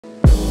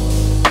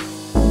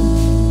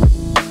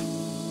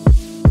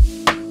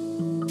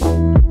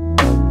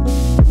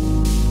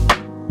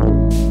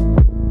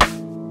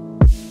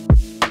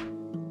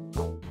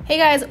Hey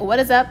guys, what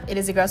is up? It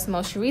is your girl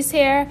Simone, Sharice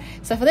here.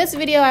 So for this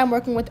video, I'm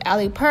working with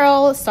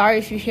Alipearl. Sorry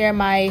if you hear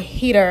my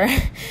heater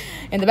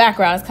in the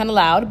background, it's kind of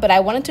loud, but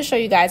I wanted to show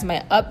you guys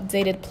my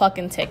updated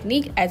plucking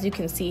technique. As you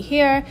can see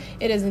here,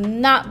 it is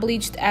not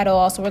bleached at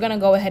all, so we're gonna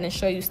go ahead and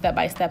show you step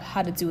by step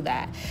how to do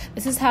that.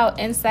 This is how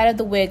inside of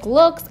the wig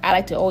looks. I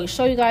like to always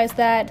show you guys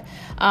that,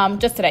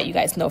 just so that you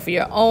guys know for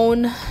your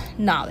own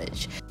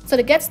knowledge. So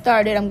to get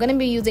started, I'm going to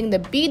be using the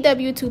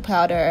BW2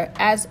 powder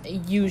as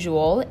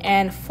usual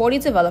and 40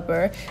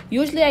 developer.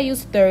 Usually I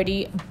use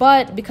 30,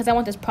 but because I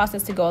want this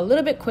process to go a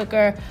little bit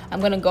quicker, I'm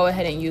going to go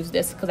ahead and use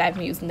this because I've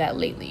been using that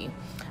lately.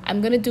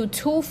 I'm going to do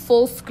 2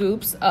 full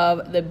scoops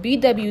of the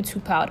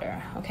BW2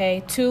 powder,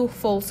 okay? 2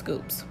 full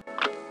scoops.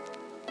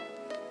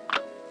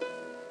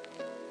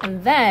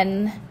 And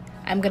then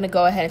I'm going to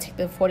go ahead and take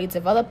the 40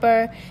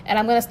 developer, and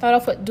I'm going to start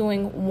off with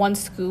doing 1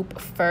 scoop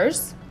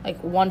first. Like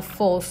 1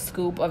 full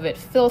scoop of it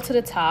filled to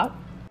the top,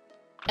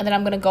 and then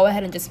I'm gonna go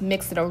ahead and just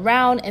mix it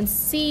around and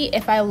see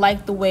if I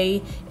like the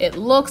way it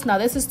looks. Now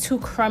this is too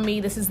crummy.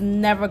 This is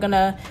never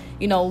gonna,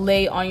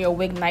 lay on your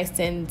wig nice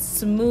and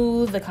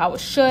smooth like how it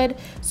should.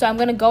 So I'm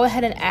gonna go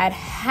ahead and add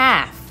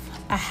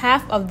a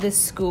half of this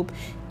scoop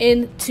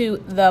into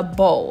the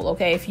bowl.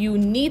 Okay, if you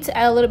need to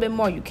add a little bit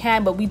more, you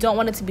can, but we don't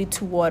want it to be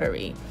too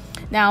watery.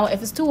 Now,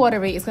 if it's too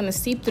watery, it's going to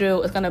seep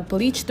through. It's going to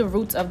bleach the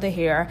roots of the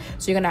hair.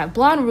 So you're going to have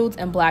blonde roots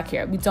and black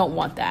hair. We don't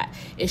want that.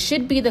 It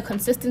should be the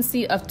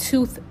consistency of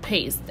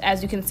toothpaste,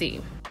 as you can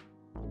see.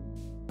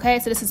 Okay,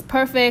 so this is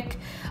perfect.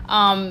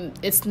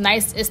 It's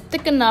nice. It's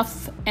thick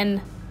enough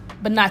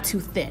but not too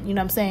thin. You know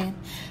what I'm saying?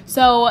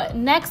 So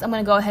next, I'm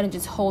going to go ahead and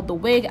just hold the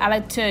wig. I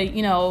like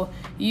to,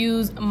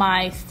 use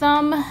my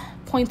thumb,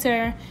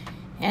 pointer,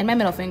 and my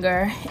middle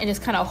finger and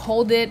just kind of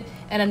hold it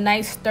in a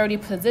nice sturdy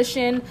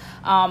position.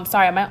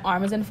 Sorry, my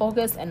arm is in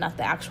focus and not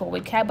the actual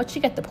wig cap, but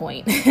you get the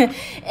point.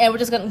 And we're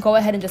just gonna go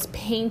ahead and just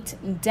paint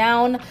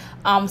down,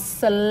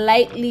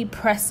 slightly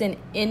pressing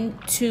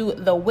into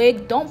the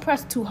wig. Don't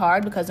press too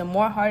hard because the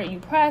more harder you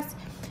press,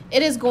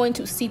 it is going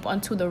to seep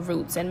onto the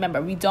roots. And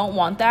remember, we don't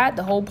want that.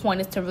 The whole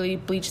point is to really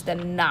bleach the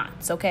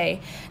knots,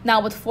 okay? Now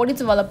with 40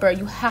 developer,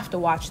 you have to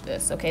watch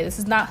this, okay? This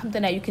is not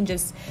something that you can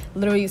just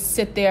literally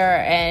sit there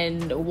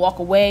and walk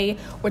away.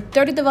 With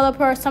 30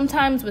 developer,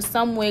 sometimes with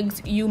some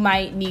wigs, you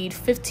might need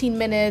 15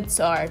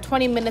 minutes or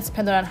 20 minutes,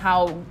 depending on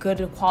how good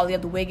the quality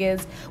of the wig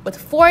is. With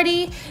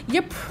 40,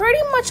 you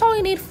pretty much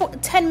only need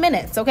 10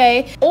 minutes,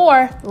 okay?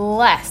 Or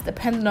less,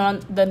 depending on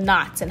the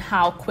knots and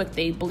how quick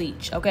they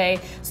bleach, okay?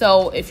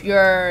 So if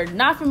you're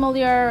not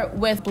familiar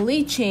with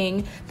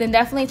bleaching, then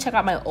definitely check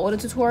out my older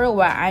tutorial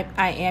where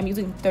I am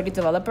using 30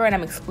 developer and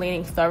I'm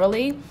explaining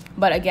thoroughly.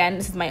 But again,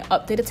 this is my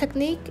updated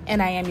technique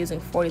and I am using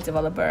 40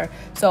 developer,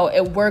 so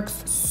it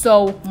works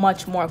so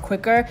much more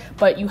quicker,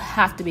 but you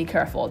have to be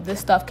careful. This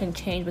stuff can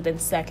change within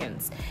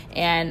seconds,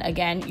 and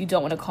again, you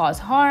don't want to cause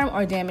harm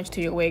or damage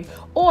to your wig,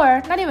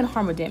 or not even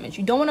harm or damage.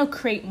 You don't want to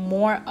create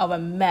more of a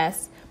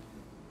mess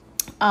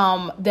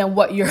than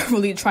what you're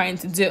really trying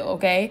to do,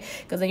 okay?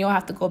 Because then you'll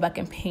have to go back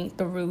and paint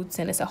the roots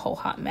and it's a whole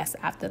hot mess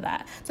after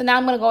that. So now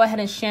I'm going to go ahead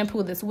and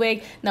shampoo this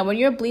wig. Now when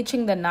you're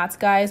bleaching the knots,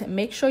 guys,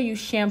 make sure you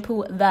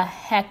shampoo the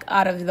heck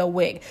out of the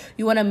wig.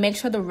 You want to make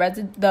sure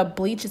the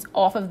bleach is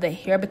off of the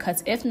hair,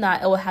 because if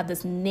not, it will have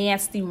this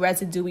nasty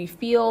residuey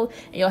feel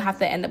and you'll have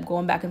to end up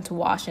going back into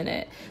washing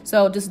it.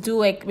 So just do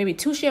like maybe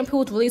 2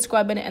 shampoos, really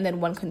scrubbing it, and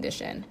then 1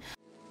 condition.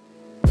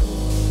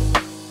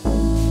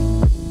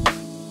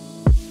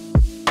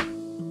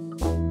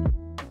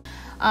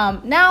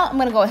 Now I'm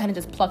gonna go ahead and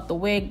just pluck the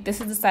wig.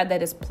 This is the side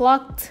that is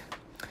plucked.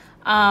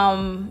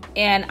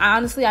 And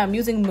honestly, I'm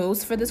using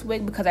mousse for this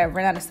wig because I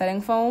ran out of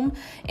setting foam,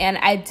 and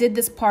I did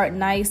this part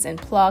nice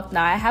and plucked.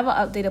 Now I have an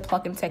updated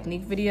plucking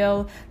technique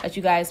video that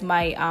you guys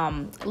might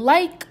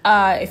like.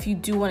 If you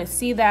do want to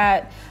see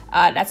that,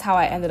 that's how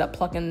I ended up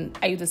plucking.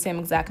 I use the same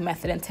exact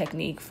method and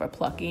technique for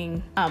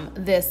plucking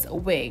this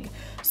wig.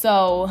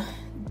 So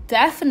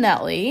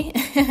definitely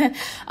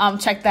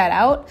check that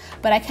out.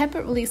 But I kept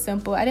it really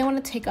simple. I didn't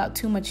want to take out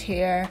too much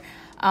hair.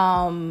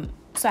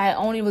 So I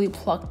only really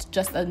plucked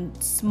just a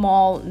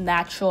small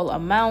natural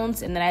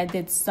amount, and then I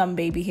did some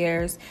baby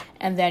hairs,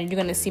 and then you're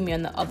gonna see me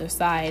on the other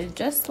side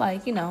just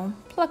like,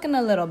 plucking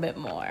a little bit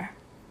more.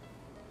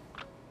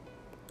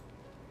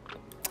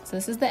 So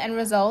this is the end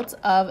result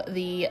of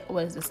the,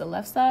 what is this, the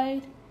left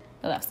side?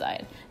 The left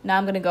side. Now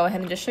I'm gonna go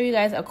ahead and just show you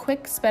guys a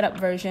quick sped up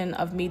version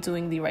of me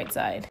doing the right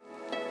side.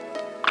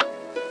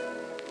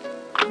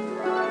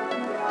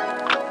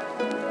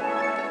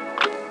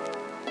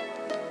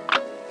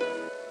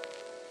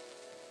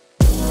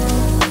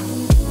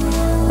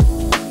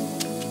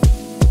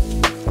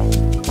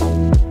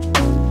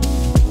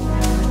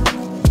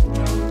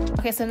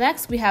 Okay, so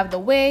next we have the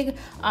wig.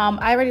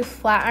 I already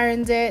flat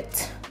ironed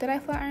it. Did I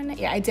flat iron it?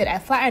 Yeah, I did. I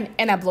flat ironed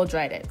and I blow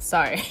dried it.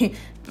 Sorry,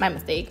 my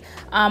mistake.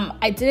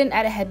 I didn't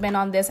add a headband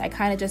on this. I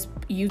kind of just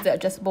used the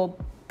adjustable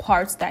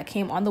parts that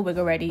came on the wig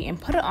already and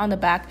put it on the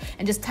back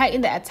and just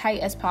tighten it as tight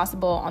as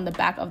possible on the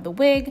back of the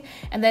wig.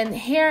 And then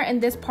here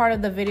in this part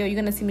of the video,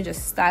 you're gonna see me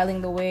just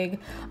styling the wig.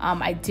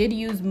 I did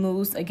use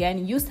mousse.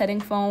 Again, use setting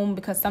foam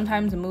because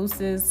sometimes mousse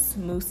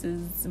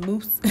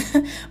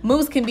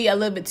can be a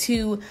little bit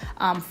too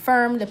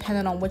firm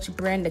depending on which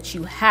brand that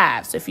you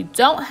have. So if you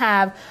don't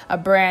have a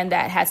brand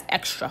that has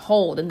extra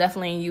hold, then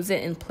definitely use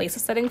it in place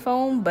of setting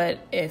foam. But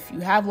if you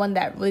have one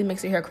that really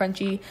makes your hair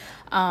crunchy,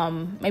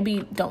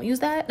 maybe don't use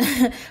that.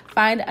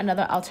 Find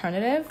another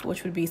alternative,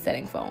 which would be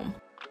setting foam.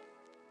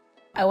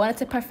 I wanted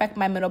to perfect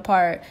my middle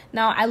part.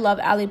 Now, I love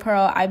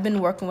Alipearl. I've been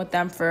working with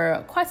them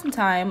for quite some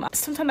time.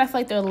 Sometimes I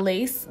feel like their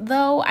lace,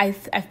 though, I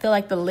feel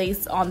like the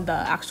lace on the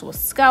actual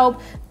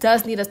scalp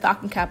does need a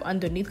stocking cap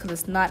underneath because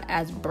it's not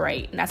as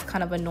bright, and that's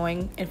kind of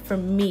annoying and for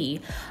me.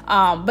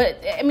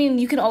 But I mean,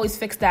 you can always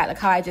fix that, like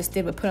how I just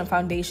did with putting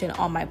foundation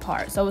on my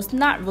part. So it's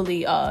not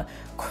really a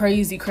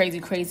crazy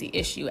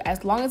issue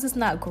as long as it's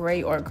not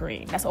gray or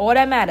green. That's all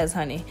that matters,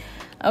 honey.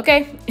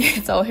 Okay,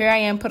 so here I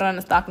am, put on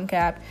a stocking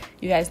cap.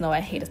 You guys know I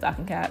hate a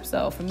stocking cap,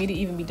 so for me to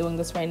even be doing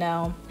this right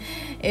now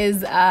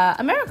is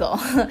a miracle.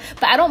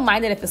 But I don't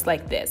mind it if it's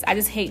like this. I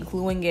just hate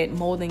gluing it,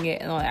 molding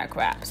it, and all that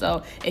crap.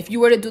 So if you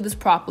were to do this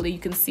properly, you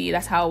can see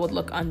that's how it would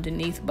look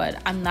underneath, but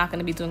I'm not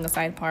gonna be doing a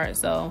side part,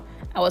 so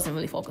I wasn't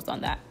really focused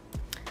on that.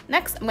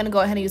 Next, I'm gonna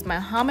go ahead and use my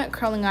Hammett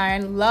curling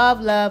iron.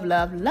 Love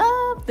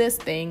this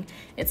thing.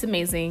 It's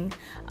amazing.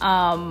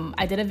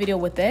 I did a video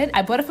with it.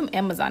 I bought it from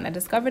Amazon. I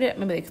discovered it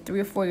maybe like 3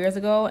 or 4 years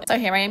ago. So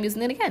here I am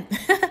using it again.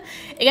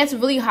 It gets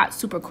really hot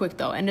super quick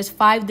though. And there's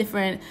 5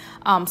 different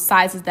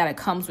sizes that it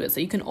comes with.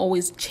 So you can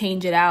always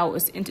change it out.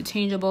 It's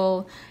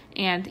interchangeable.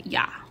 And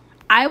yeah,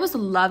 I was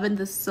loving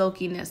the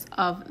silkiness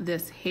of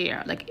this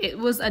hair. Like, it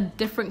was a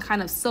different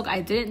kind of silk.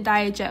 I didn't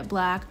dye it jet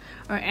black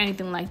or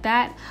anything like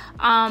that.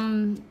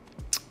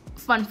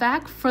 Fun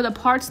fact, for the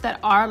parts that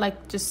are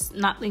like just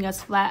not being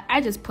as flat,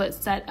 I just put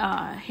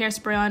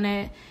hairspray on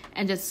it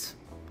and just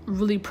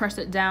really pressed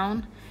it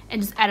down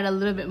and just added a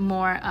little bit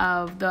more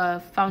of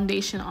the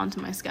foundation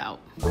onto my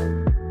scalp.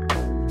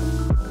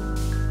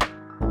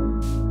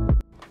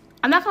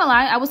 I'm not gonna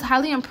lie, I was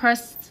highly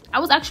impressed. I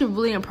was actually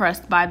really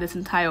impressed by this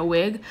entire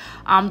wig.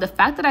 The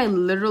fact that I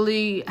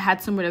literally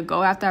had somewhere to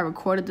go after I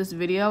recorded this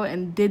video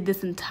and did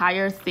this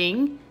entire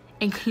thing,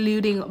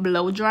 including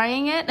blow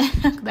drying it.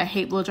 I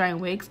hate blow drying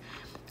wigs.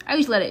 I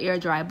usually let it air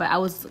dry, but I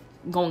was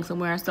going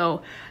somewhere.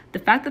 So the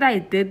fact that I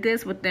did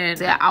this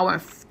within an hour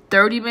and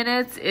 30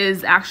 minutes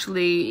is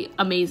actually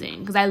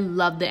amazing because I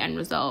love the end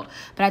result.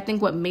 But I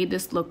think what made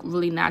this look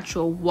really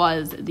natural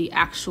was the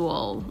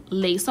actual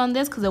lace on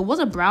this, because it was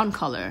a brown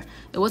color.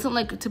 It wasn't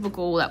like a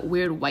typical that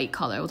weird white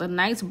color. It was a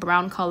nice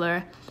brown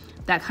color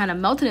that kind of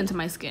melted into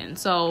my skin.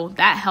 So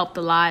that helped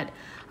a lot.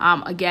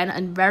 Again,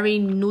 a very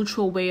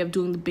neutral way of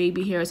doing the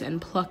baby hairs, and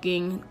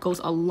plucking goes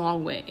a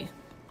long way.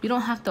 You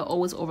don't have to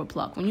always over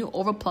pluck. When you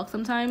over pluck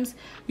sometimes,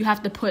 you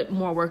have to put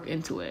more work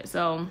into it.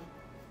 So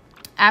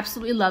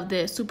absolutely loved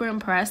it. Super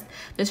impressed.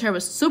 This hair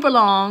was super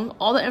long.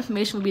 All the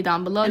information will be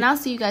down below. And I'll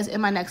see you guys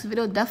in my next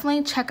video.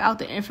 Definitely check out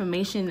the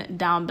information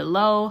down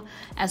below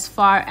as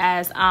far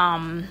as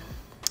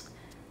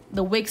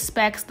the wig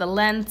specs, the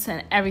lengths,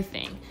 and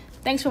everything.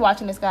 Thanks for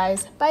watching this,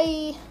 guys.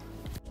 Bye.